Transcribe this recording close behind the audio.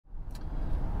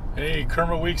Hey,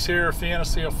 Kermit Weeks here,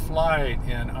 Fantasy of Flight,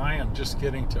 and I am just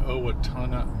getting to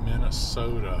Owatonna,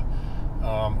 Minnesota.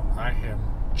 I am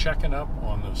checking up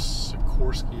on the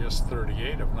Sikorsky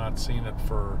S-38. I've not seen it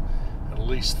for at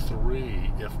least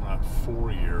 3, if not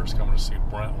 4 years. Coming to see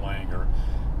Brent Langer.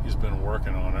 He's been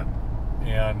working on it.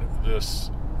 And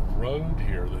this road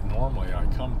here that normally I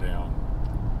come down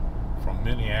from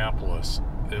Minneapolis,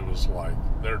 it was like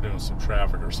they're doing some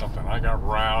traffic or something. I got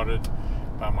routed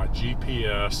by my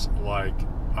GPS like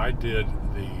I did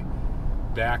the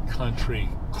backcountry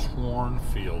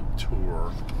cornfield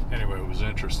tour. Anyway, it was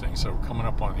interesting. So coming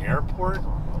up on the airport,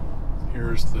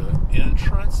 here's the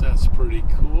entrance. That's pretty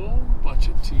cool. Bunch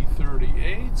of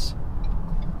T-38s.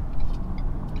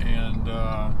 And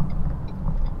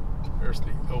there's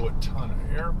the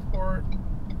Owatonna Airport.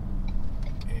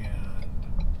 And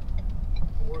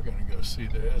we're going to go see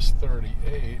the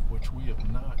S-38, which we have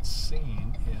not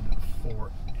seen in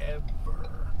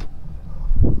forever.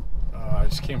 I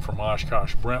just came from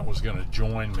Oshkosh. Brent was going to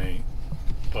join me,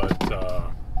 but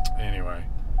anyway,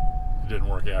 it didn't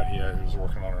work out. He was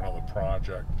working on another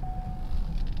project.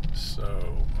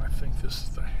 So I think this is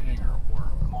the hangar where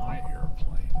my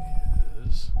airplane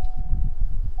is.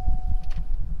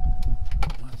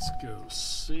 Let's go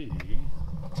see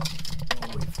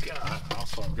what we've got.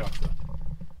 Also, I've got the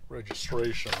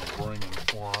registration I'm bringing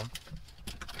for him,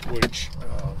 which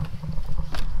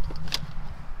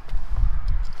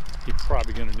he's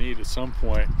probably going to need at some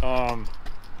point.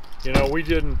 You know, we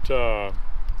didn't, I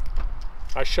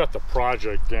shut the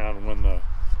project down when the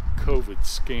COVID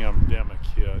scamdemic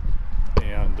hit,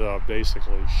 and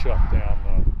basically shut down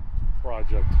the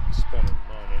project spending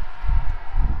money.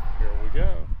 Here we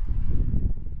go.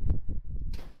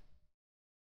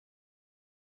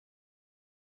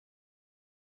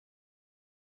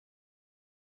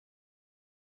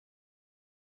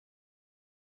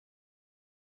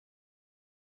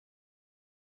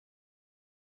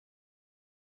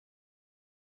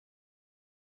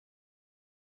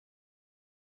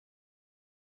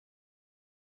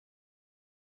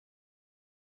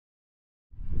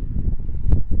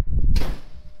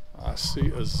 I see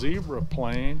a zebra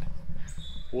plane.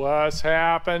 What's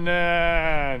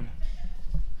happening?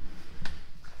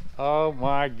 Oh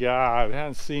my God, I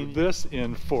haven't seen this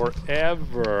in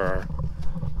forever.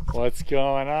 What's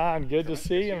going on? Good to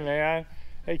see you, man.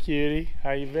 Hey cutie,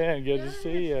 how you been? Good to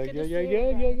see you.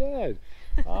 Good.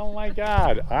 Oh my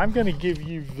God, I'm gonna give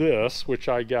you this, which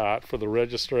I got for the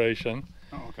registration.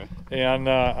 Oh, okay. And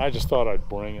I just thought I'd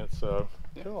bring it, so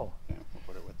Yeah. cool. Yeah, we'll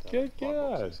put it with the Good.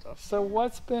 and stuff. So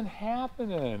what's been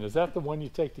happening? Is that the one you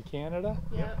take to Canada?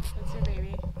 Yep, that's your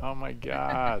baby. Oh my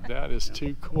God, that is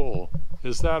too cool.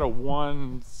 Is that a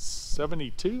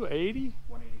 172, 80?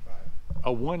 185.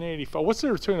 A 185. What's the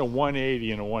difference between a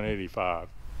 180 and a 185?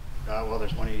 Well,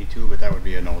 there's 182, but that would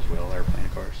be a nose wheel airplane,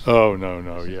 of course. Oh,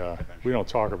 no, yeah. We don't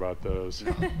talk about those.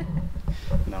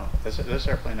 No, this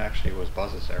airplane actually was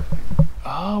Buzz's airplane.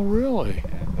 Oh, really?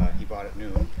 And he bought it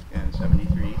new in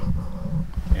 73.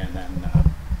 And then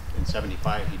in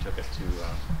 75, he took it to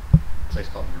a place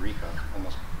called Eureka,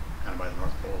 almost kind of by the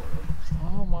North Pole.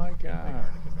 Oh my Big God.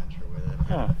 Arctic adventure with it.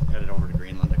 Huh. Headed over to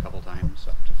Greenland a couple times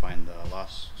to find the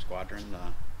lost squadron.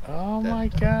 Oh my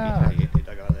that God. T-38 they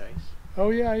dug out of the ice. Oh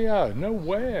yeah. No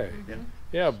way. Yeah.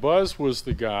 Yeah, Buzz was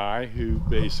the guy who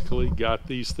basically got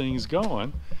these things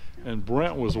going, and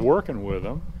Brent was working with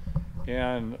him,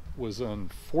 and was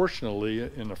unfortunately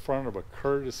in the front of a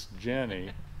Curtis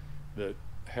Jenny that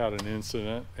had an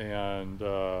incident, and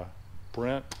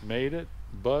Brent made it,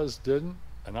 Buzz didn't,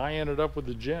 and I ended up with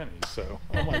the Jenny. So,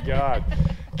 oh my God,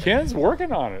 Ken's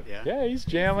working on it. Yeah, he's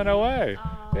jamming away.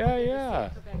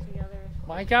 Yeah. Put back together.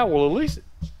 My God, well at least,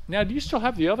 now do you still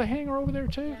have the other hangar over there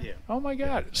too? Yeah. Oh my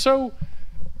God. So,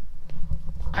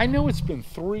 I know it's been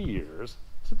 3 years.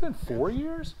 Has it been 4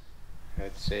 years?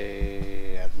 I'd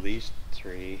say at least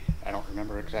 3. I don't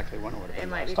remember exactly when it would have been.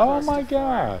 It might be Oh close my to 4.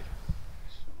 God.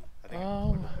 I think it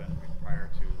would have been prior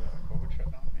to the COVID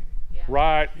shutdown, maybe. Yeah.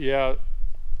 Right, yeah.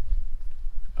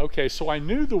 Okay, so I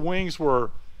knew the wings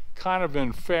were kind of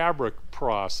in fabric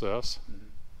process. Yeah.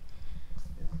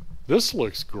 This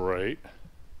looks great.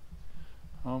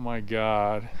 Oh my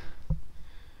God.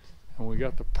 And we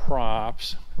got the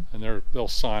props, and they'll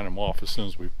sign them off as soon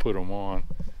as we put them on.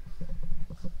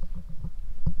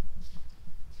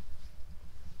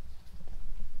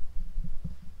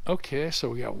 Okay, so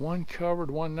we got one covered,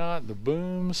 one not. The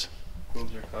booms.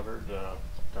 Booms are covered. The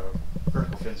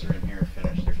vertical fins are in here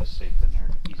finished. They're just safe in there.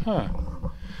 Easy Huh. to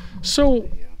move. So,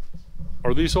 The,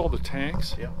 are these all the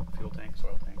tanks? yeah, fuel tanks,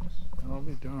 oil tanks. I'll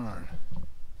be darned.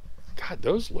 God,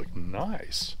 those look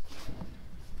nice.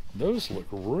 Those look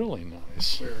really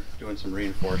nice. We're doing some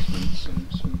reinforcements and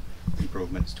some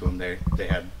improvements to them. They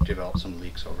had developed some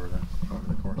leaks over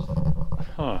the course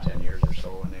of 10 years or so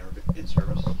when they were in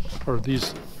service. Are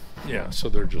these? Yeah. So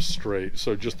they're just straight.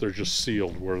 So they're just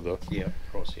sealed where the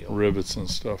pro seal rivets and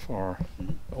stuff are.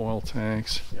 Oil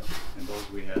tanks. Yeah. And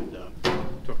those we had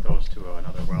took those to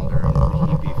another welder,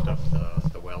 and he beefed up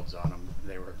the welds on them.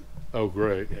 They were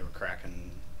great. They were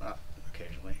cracking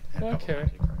occasionally. Okay.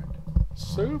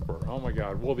 Super. Oh my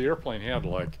God. Well, the airplane had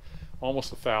like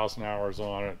almost 1,000 hours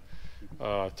on it.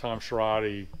 Tom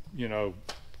Sherrati,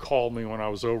 called me when I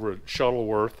was over at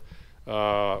Shuttleworth,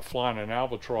 flying an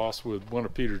Albatross with one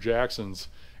of Peter Jackson's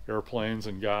airplanes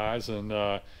and guys,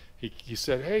 and he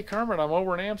said, "Hey, Kermit, I'm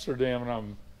over in Amsterdam and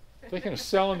I'm thinking of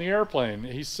selling the airplane."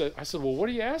 I said, "Well, what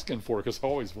are you asking for?" Because I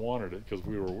always wanted it because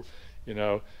we were,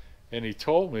 and he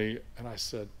told me, and I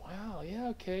said, "Wow, yeah,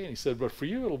 okay." And he said, "But for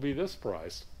you, it'll be this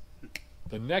price."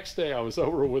 The next day I was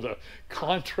over with a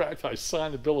contract. I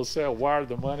signed the bill of sale, wired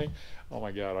the money. Oh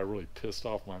my God, I really pissed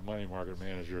off my money market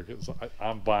manager because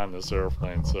I'm buying this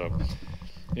airplane. So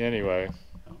anyway,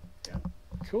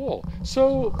 cool.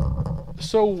 So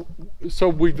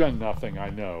we've done nothing, I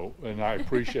know, and I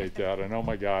appreciate that. And oh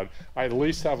my God, I at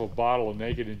least have a bottle of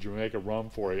Naked in Jamaica rum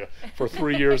for you for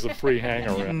 3 years of free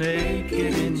hangaround.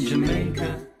 Naked in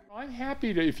Jamaica. I'm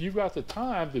happy to, if you've got the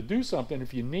time to do something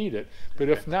if you need it, but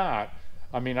if not,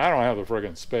 I mean, I don't have the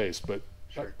friggin' space, but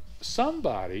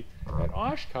somebody at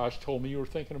Oshkosh told me you were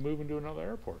thinking of moving to another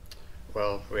airport.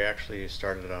 Well, we actually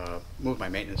started moved my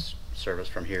maintenance service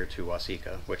from here to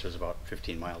Waseca, which is about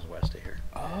 15 miles west of here.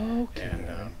 Okay.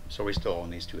 And so we still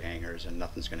own these 2 hangars, and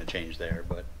nothing's going to change there.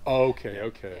 But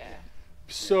okay. Yeah.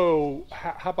 So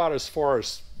how about as far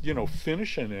as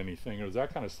finishing anything or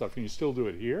that kind of stuff? Can you still do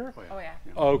it here? Oh yeah.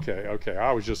 Okay.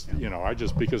 I was just,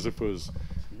 because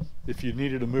if you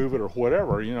needed to move it or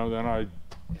whatever, then I'd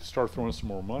start throwing some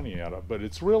more money at it. But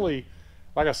it's really,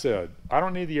 like I said, I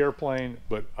don't need the airplane,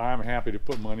 but I'm happy to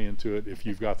put money into it if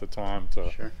you've got the time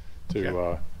to.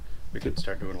 We could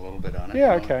start doing a little bit on it.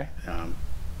 Yeah. Okay.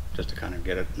 Just to kind of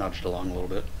get it nudged along a little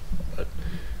bit, but.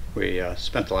 We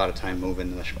spent a lot of time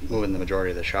moving the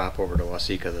majority of the shop over to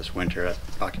Waseca this winter. That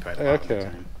occupied a lot of the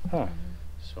time. Huh.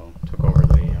 So took over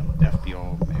the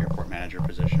FBO airport manager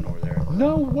position over there.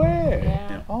 No way!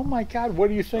 Yeah. Oh my God! What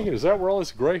are you thinking? Is that where all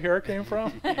this gray hair came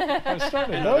from? I'm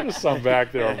starting to notice some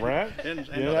back there, Brent. and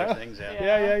other things.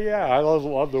 Yeah. I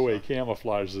love the way he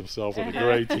camouflages himself with a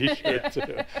gray T-shirt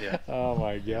too. Yeah. Oh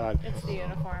my God! It's the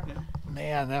uniform.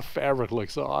 Man, that fabric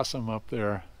looks awesome up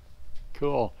there.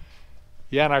 Cool.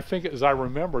 Yeah, and I think, as I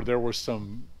remember, there was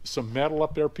some metal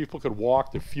up there. People could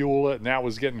walk to fuel it, and that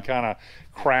was getting kind of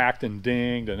cracked and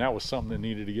dinged, and that was something that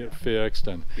needed to get fixed.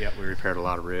 And we repaired a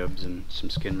lot of ribs and some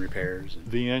skin repairs.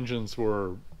 The engines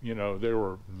were, they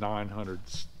were 900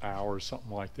 hours,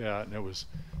 something like that, and it was,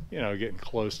 getting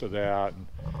close to that. And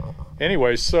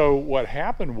anyway, so what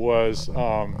happened was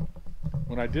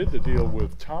when I did the deal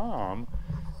with Tom,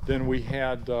 then we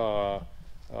had,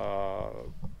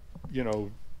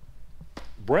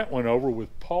 Brent went over with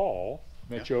Paul,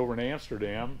 met you over in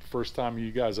Amsterdam, first time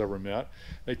you guys ever met.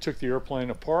 They took the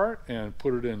airplane apart and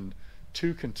put it in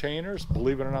 2 containers.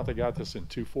 Believe it or not, they got this in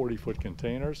 2 40-foot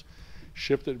containers,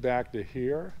 shipped it back to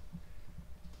here,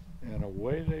 and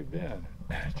away they've been.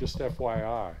 Just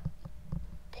FYI,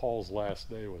 Paul's last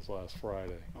day was last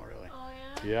Friday. Oh, really? Oh,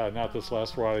 yeah? Yeah, not this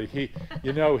last Friday. He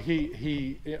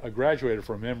graduated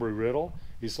from Embry-Riddle.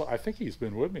 I think he's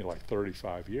been with me like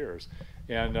 35 years.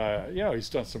 And, he's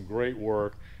done some great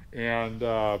work. And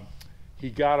he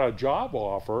got a job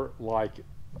offer,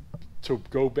 to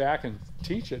go back and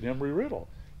teach at Embry-Riddle,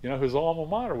 his alma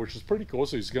mater, which is pretty cool.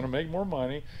 So he's going to make more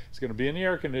money. He's going to be in the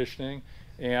air conditioning.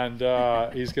 And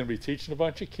he's going to be teaching a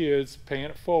bunch of kids, paying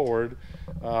it forward.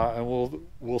 And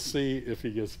we'll see if he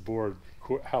gets bored,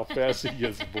 how fast he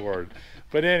gets bored.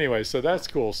 But anyway, so that's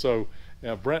cool. So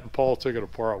Brent and Paul took it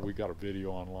apart. We got a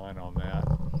video online on that.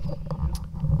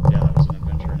 Yeah, that was an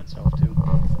adventure in itself too.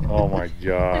 Oh my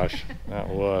gosh, that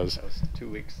was 2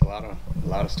 weeks. A lot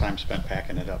of time spent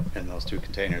packing it up in those 2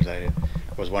 containers. I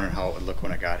was wondering how it would look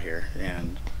when it got here,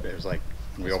 and it was like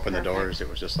when we opened the doors, it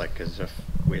was just like as if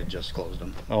we had just closed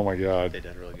them. Oh my God, they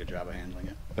did a really good job of handling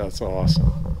it. That's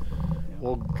awesome.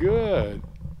 Well, good.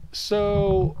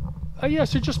 So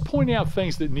so just pointing out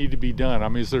things that need to be done. I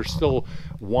mean, is there still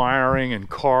wiring and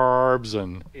carbs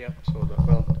and? Yep. So the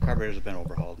carburetors have been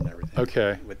overhauled and everything.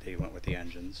 Okay. They went with the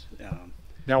engines.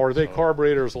 Now, are they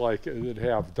carburetors that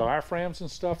have diaphragms and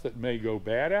stuff that may go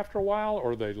bad after a while,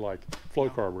 or are they like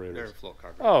float carburetors? They're float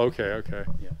carburetors. Oh, okay.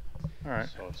 Yeah. All right.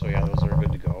 So those are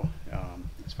good to go.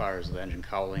 as far as the engine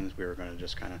cowlings, we were going to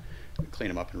just kind of clean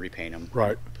them up and repaint them.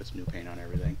 Right. Put some new paint on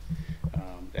everything.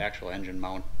 The actual engine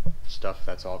mount stuff,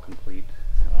 that's all complete.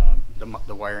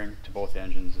 The wiring to both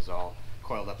engines is all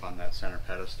coiled up on that center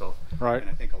pedestal. Right. And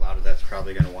I think a lot of that's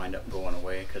probably going to wind up going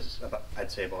away, because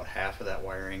I'd say about half of that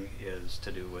wiring is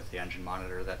to do with the engine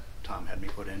monitor that Tom had me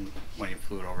put in when he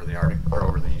flew it over the Arctic, or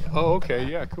over the. Oh, okay,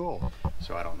 yeah, cool.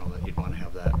 So I don't know that he'd want to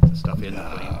have that stuff in the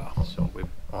plane. So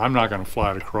I'm not going to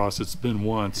fly it across. It's been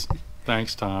once.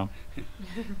 Thanks, Tom.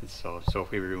 So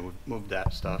if we remove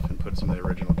that stuff and put some of the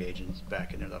original gauges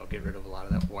back in there, that'll get rid of a lot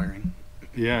of that wiring.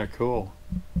 Yeah, cool.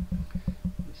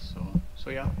 So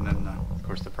yeah, and then of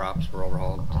course the props were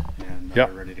overhauled and Yep.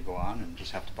 they're ready to go on, and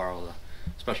just have to borrow the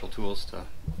special tools to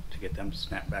get them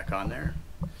snapped back on there.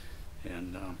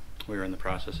 And we were in the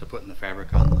process of putting the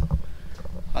fabric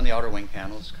on the outer wing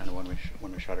panels, kind of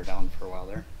when we shut her down for a while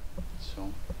there.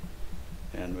 So,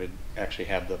 and we'd actually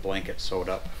have the blanket sewed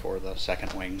up for the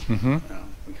second wing. Mm-hmm.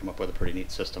 We come up with a pretty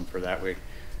neat system for that. We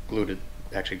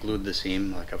actually glued the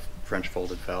seam like a French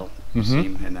folded felt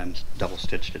seam, and then double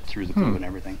stitched it through the glue and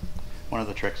everything. One of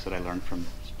the tricks that I learned from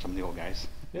some of the old guys.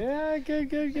 Yeah,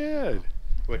 good.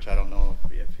 Which I don't know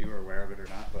if you were aware of it or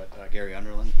not, but Gary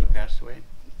Underland, he passed away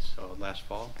so last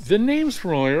fall. The name's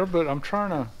familiar, but I'm trying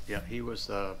to. Yeah, he was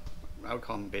I would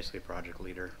call him basically a project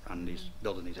leader on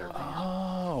building these airplanes.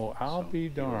 Oh, I'll be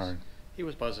darned. He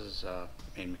was Buzz's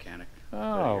main mechanic.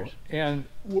 Oh, and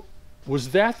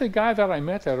was that the guy that I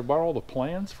met that I bought all the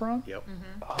plans from? Yep.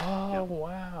 Oh, Yep.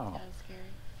 wow. That was scary.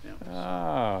 Yep.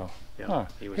 Oh. Yeah. Huh.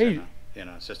 He was Hey. in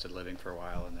assisted living for a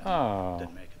while and then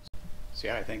didn't make it. So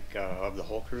yeah, I think of the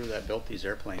whole crew that built these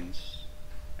airplanes,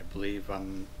 I believe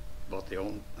I'm the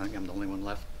only one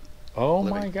left. Oh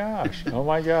living. my gosh. Oh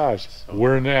my gosh. So-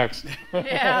 We're next.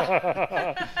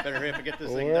 Yeah. Better hurry up and get this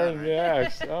thing We're done. Right?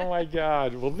 next. Oh my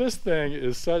God. Well, this thing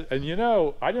is such, and you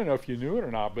know, I don't know if you knew it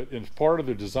or not, but in part of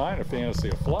the design of Fantasy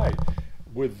of Flight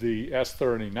with the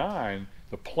S-39,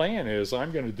 the plan is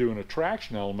I'm going to do an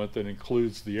attraction element that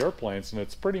includes the airplanes, and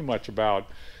it's pretty much about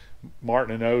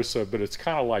Martin and Osa, but it's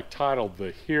kind of like titled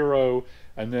The Hero,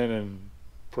 and then in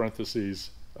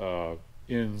parentheses,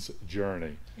 In's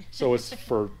Journey. So it's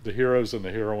for the heroes and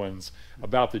the heroines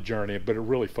about the journey, but it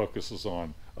really focuses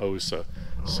on Osa.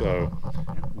 So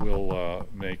we'll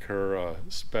make her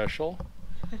special,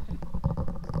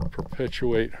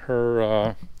 perpetuate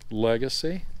her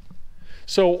legacy.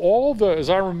 So as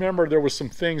I remember, there was some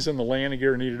things in the landing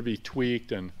gear needed to be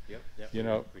tweaked, and Yep. you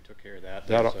know, we took care of that.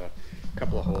 There's a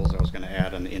couple of holes I was going to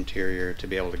add on the interior to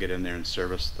be able to get in there and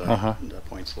service the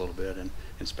points a little bit and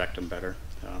inspect them better,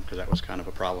 because that was kind of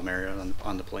a problem area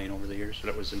on the plane over the years that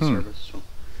it was in service. So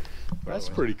that's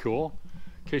pretty cool.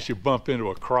 In case you bump into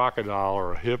a crocodile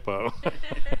or a hippo.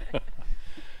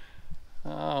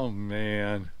 Oh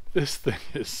man, this thing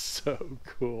is so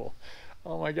cool.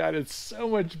 Oh my God, it's so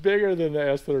much bigger than the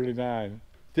S-39.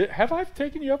 Have I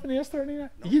taken you up in the S-39?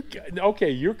 No. Okay,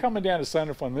 you're coming down to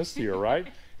Center Fun this year, right?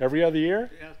 Every other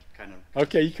year? Yeah, kind of.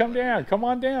 Okay, you come down. Come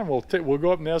on down. We'll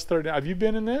go up in the S-39. Have you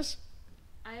been in this?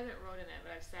 I haven't rode in it,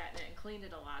 but I've sat in it and cleaned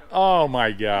it a lot. Oh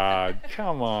my God.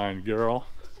 Come on, girl.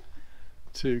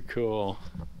 Too cool.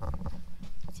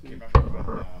 Came up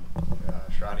with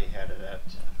Shradi had it at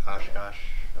Oshkosh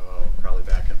probably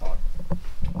back in about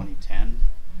 2010,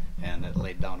 and it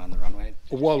laid down on the runway.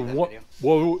 Did you see that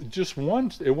video? Just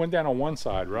one. It went down on one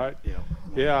side, right? Yeah.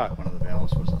 Yeah. One of the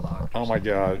valves was locked. Oh my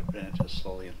God. And it just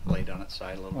slowly laid on its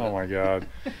side a little bit. Oh my God.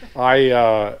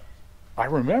 I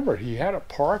remember he had it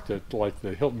parked at like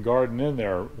the Hilton Garden Inn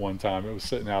there one time. It was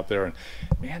sitting out there, and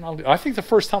man, I think the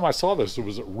first time I saw this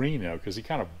was at Reno, because he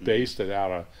kind of based it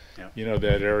out of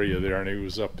that area there, and he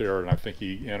was up there, and I think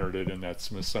he entered it in that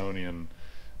Smithsonian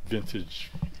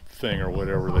vintage thing or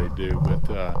whatever they do.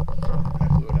 But I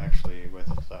flew it actually with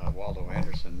Waldo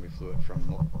Anderson. We flew it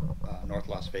from North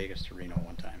Las Vegas to Reno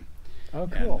one time. oh,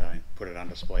 cool. And I put it on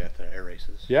display at the air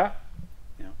races. Yeah.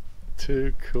 Yeah.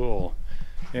 Too cool.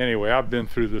 Anyway, I've been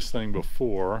through this thing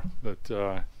before,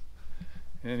 but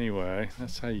anyway,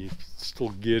 that's how you still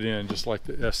get in, just like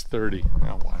the S-30.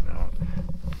 Now, why not?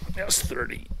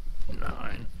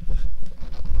 S-39.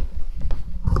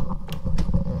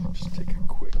 Just take a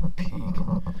quick peek.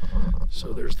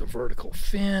 So there's the vertical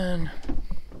fin.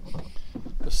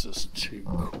 This is too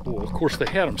cool. Of course, they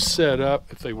had them set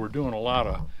up if they were doing a lot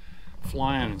of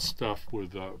flying and stuff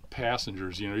with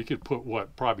passengers. You know, you could put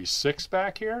probably 6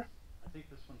 back here. I think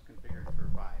this one's configured for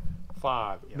 5.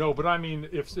 5. Yeah. No, but I mean,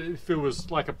 if it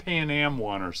was like a Pan Am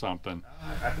one or something.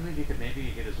 I believe you could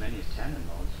maybe get as many as 10 in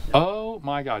those. Oh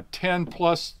my God, 10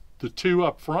 plus the 2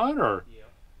 up front, or? Yeah.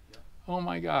 Oh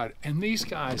my God. And these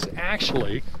guys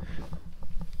actually,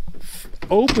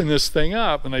 open this thing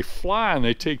up and they fly and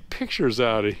they take pictures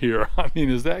out of here. I mean,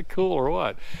 is that cool or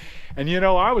what? And you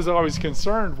know, I was always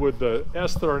concerned with the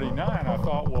S-39. I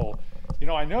thought, well, you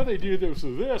know, I know they do this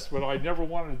with this, but I never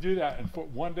wanted to do that. And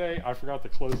one day I forgot to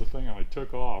close the thing and I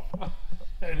took off.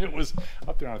 And it was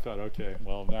up there and I thought, okay,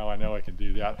 well, now I know I can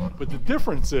do that. But the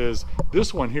difference is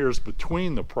this one here is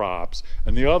between the props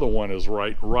and the other one is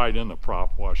right in the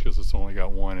prop wash because it's only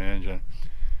got one engine.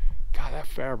 God, that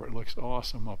fabric looks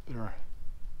awesome up there.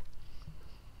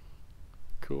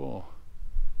 Cool.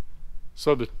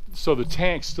 So the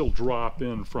tanks still drop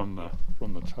in from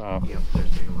the top. Yep,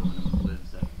 there's the aluminum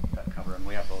lids that cover them.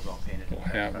 We have those all painted. Little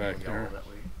hat back there. That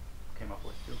we came up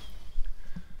with too.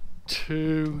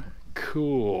 Too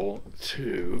cool.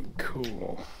 Too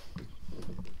cool.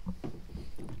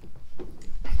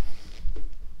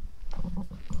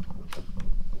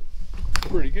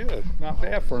 Pretty good. Not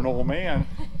bad for an old man.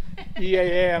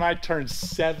 EAA and I turned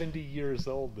 70 years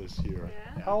old this year.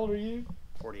 Yeah. How old are you?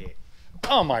 48.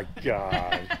 Oh my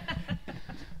God.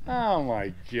 Oh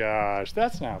my gosh,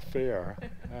 that's not fair.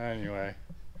 Anyway,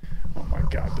 oh my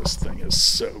God, this thing is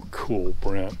so cool,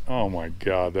 Brent. Oh my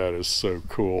God, that is so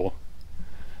cool.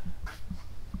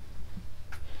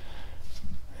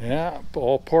 Yeah,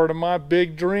 all part of my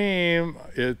big dream.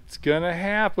 It's gonna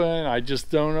happen. I just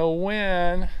don't know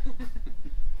when.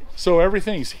 So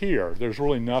everything's here. There's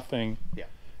really nothing. Yeah.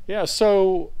 Yeah,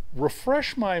 so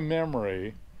refresh my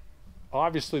memory.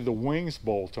 Obviously the wings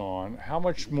bolt on. How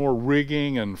much more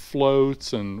rigging and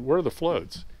floats, and where are the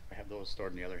floats? I have those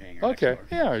stored in the other hangar. Okay, next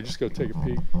door. yeah, just go take a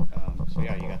peek. So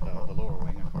yeah, you got the lower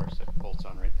wing, of course, that bolts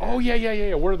on right there. Oh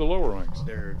yeah. Where are the lower wings?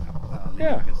 They're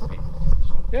Yeah. against the paint.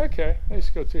 So, Yeah, okay. Let's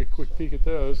go take a quick peek at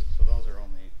those. so those are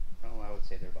only, oh, I would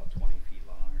say they're about 20 feet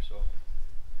long or so.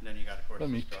 And then you got, of course, Let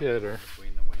the me structure pit her.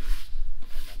 between the wings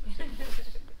and then the tip bolts and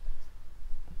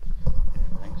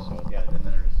everything. So yeah, then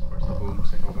there's of course the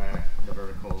booms that go back, the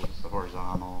verticals, the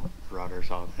horizontal, rudders,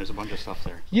 all, there's a bunch of stuff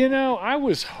there. You know, I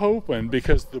was hoping,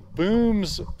 because the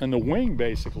booms and the wing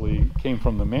basically came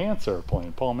from the Mance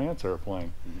airplane, Paul Mance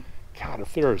airplane. God,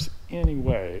 if there's any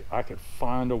way I could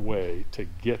find a way to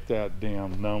get that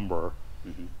damn number,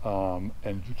 and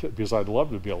because I'd love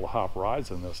to be able to hop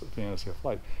rides in this at Fantasy of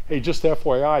Flight. Hey, just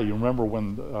FYI, you remember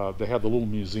when they had the little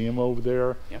museum over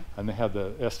there, and they had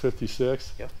the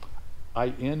S-56? Yep.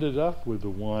 I ended up with the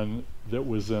one that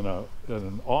was in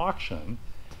an auction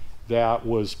that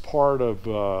was part of,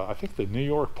 I think, the New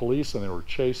York police, and they were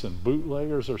chasing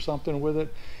bootleggers or something with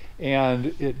it. And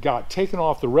it got taken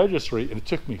off the registry, and it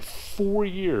took me 4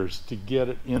 years to get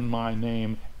it in my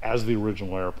name as the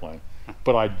original airplane.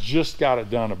 But I just got it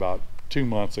done about 2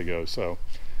 months ago, so.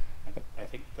 I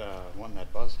think the one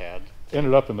that Buzz had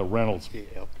Ended up in the Reynolds,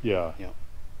 Yep. yeah, Yep.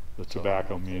 the So,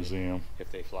 Tobacco if they- Museum.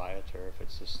 If they fly it, or if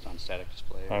it's just on static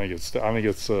display. I think it's the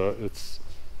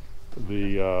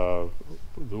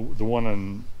one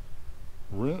in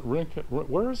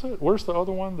where is it? Where's the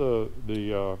other one?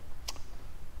 The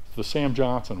Sam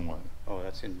Johnson one. Oh,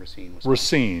 that's in Racine, Wisconsin.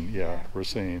 Racine, yeah, Yeah.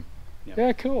 Racine. Yep.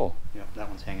 Yeah, cool. Yep, that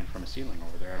one's hanging from a ceiling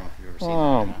over there. I don't know if you've ever seen that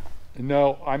or not.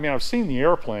 No, I mean, I've seen the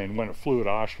airplane when it flew at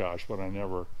Oshkosh, but I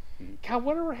never. God,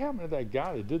 whatever happened to that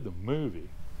guy that did the movie?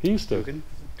 He used to.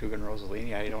 Dugan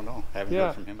Rossellini, I don't know. I haven't Yeah.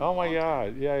 heard from him. in Oh a my long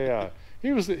time. God. Yeah.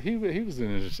 He was an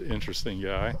interesting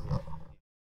guy.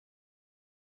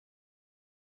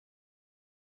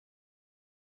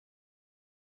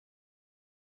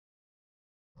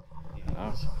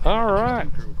 Yeah, he's All an right.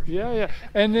 interesting crew for sure. Yeah.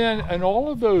 And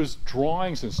all of those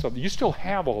drawings and stuff, you still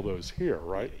have all those here,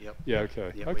 right? Yep. Yeah.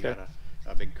 Okay. Yep, we Okay. got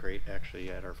a big crate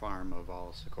actually at our farm of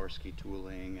all Sikorsky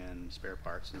tooling and spare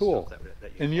parts and Cool. stuff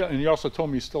that And you also told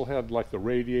me you still had like the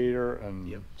radiator and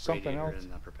Yep, something radiator else.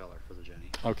 and the propeller for the Jenny.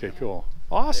 Okay. Yep. Cool.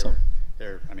 Awesome. They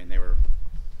were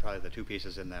probably the two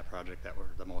pieces in that project that were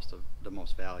the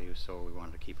most value, so we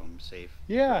wanted to keep them safe.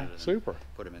 Yeah. rather than Super.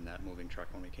 Put them in that moving truck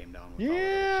when we came down. With all of it,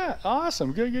 Yeah. so-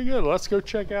 Awesome. Good. Let's go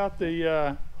check out the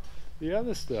other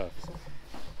stuff. I'll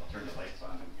turn the lights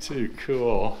on. Too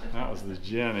cool. That was the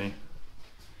Jenny.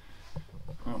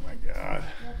 Oh my God.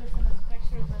 You'll just send us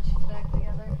pictures when she's back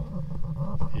together.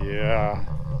 Yeah.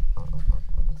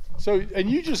 So, and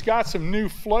you just got some new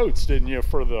floats, didn't you,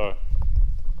 for the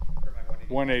For my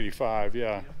 185?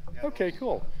 Yeah. Yep, yeah, Okay, those,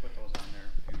 cool. Put those on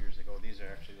there a few years ago. These are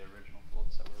actually the original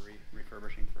floats that we're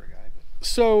refurbishing for a guy. But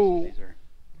So, these are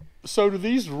do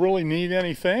these really need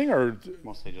anything, or?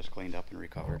 mostly just cleaned up and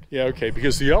recovered. Yeah, okay,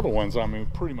 because the other ones, I mean,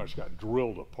 pretty much got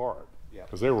drilled apart. Yeah.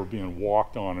 Because they were being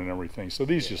walked on and everything. So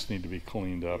these just need to be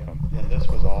cleaned up. Yeah. And, And this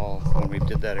was all, when we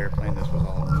did that airplane, this was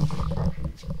all new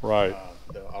construction. right.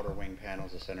 The outer wing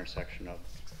panels, the center section of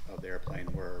the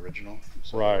airplane were original.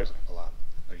 So Right. there was a lot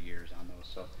of years on those.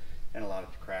 So, and a lot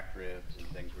of cracked ribs and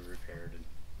things we repaired, and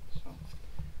so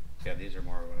yeah, these are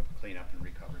more of a cleanup and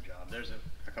recover job. There's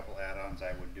a couple add-ons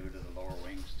I would do to the lower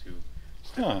wings to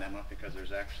stiffen them up, because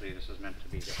there's actually, this is meant to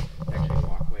be actually a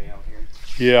walkway out here.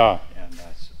 Yeah. And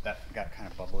that got kind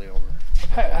of bubbly over.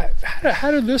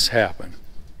 How did this happen?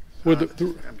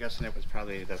 I'm guessing it was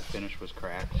probably the finish was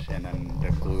cracked, and then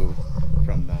the glue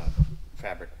from the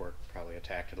fabric work probably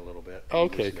attacked it a little bit.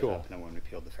 Okay, cool. And then when we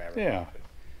peeled the fabric Yeah. off,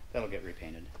 that'll get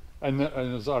repainted. And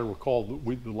as I recall,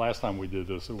 the last time we did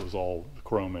this, it was all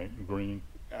chromate green.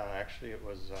 Actually, it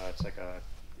was it's like a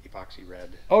epoxy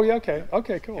red. Oh yeah, okay,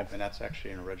 okay, cool. Yep, and that's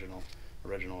actually an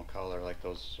original color, like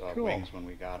those Cool. wings when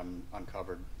we got them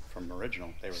uncovered from original.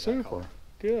 They were that Super, color.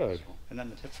 good. So, and then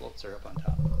the tip floats are up on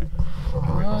top.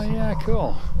 Oh yeah,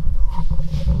 cool.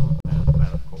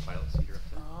 Co-pilot seat up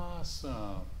there.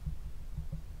 Awesome.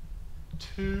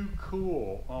 Too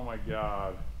cool. Oh my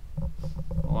God.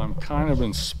 Well, I'm kind of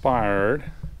inspired.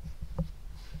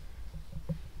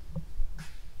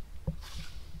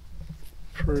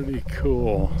 Pretty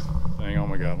cool. Dang, oh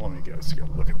my God, let me guys go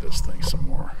look at this thing some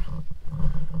more.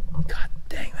 God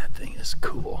dang, that thing is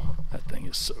cool. That thing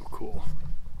is so cool.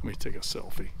 Let me take a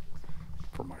selfie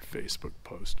for my Facebook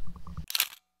post.